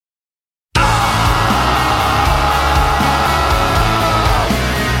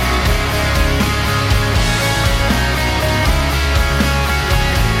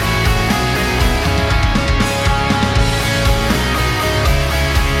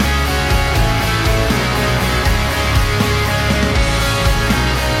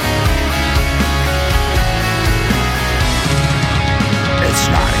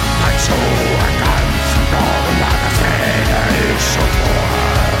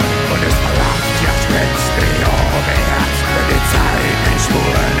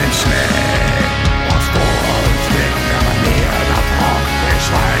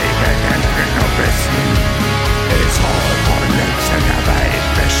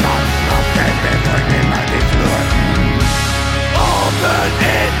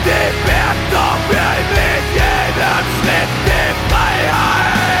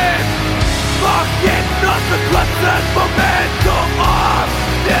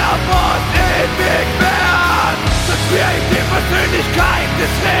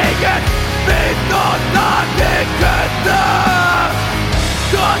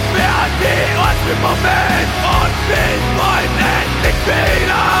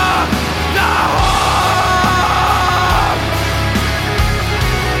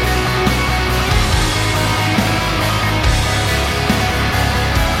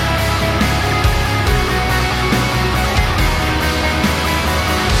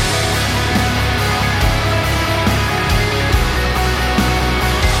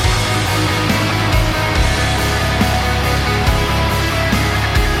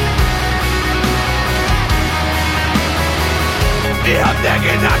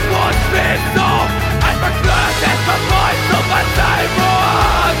Akkus bis hoch, ein verklörtes Verbreut zum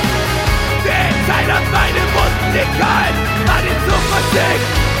Parteiwurm. Die Zeit hat meine Wunden gekalt, hat ihn zu versiegt,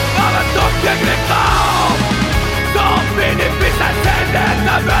 aber dunkel grau. So wenig bis ans Ende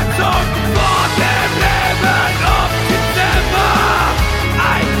der Würzung vor dem Leben um die Zimmer.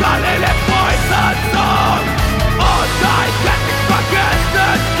 Ein Parallele-Preußer-Song und ein glücklich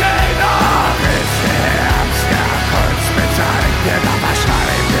vergessen Kinder. Bis der Herbst der Kunst bezahlt wird, aber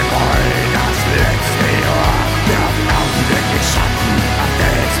schreibt wir wollen das letzte Jahr. Wir haben augenblicklich Schatten, ab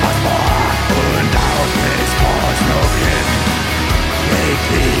jetzt was vor und auf ist Boss noch hin. Leg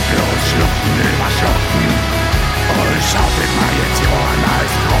lieblos Schluchten über Schluchten und schaufelt mal jetzt die Ohren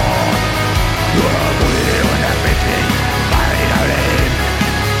als Brot. Nur ruhig unerbittlich weiterleben,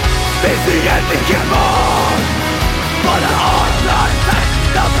 bis sie endlich im Mond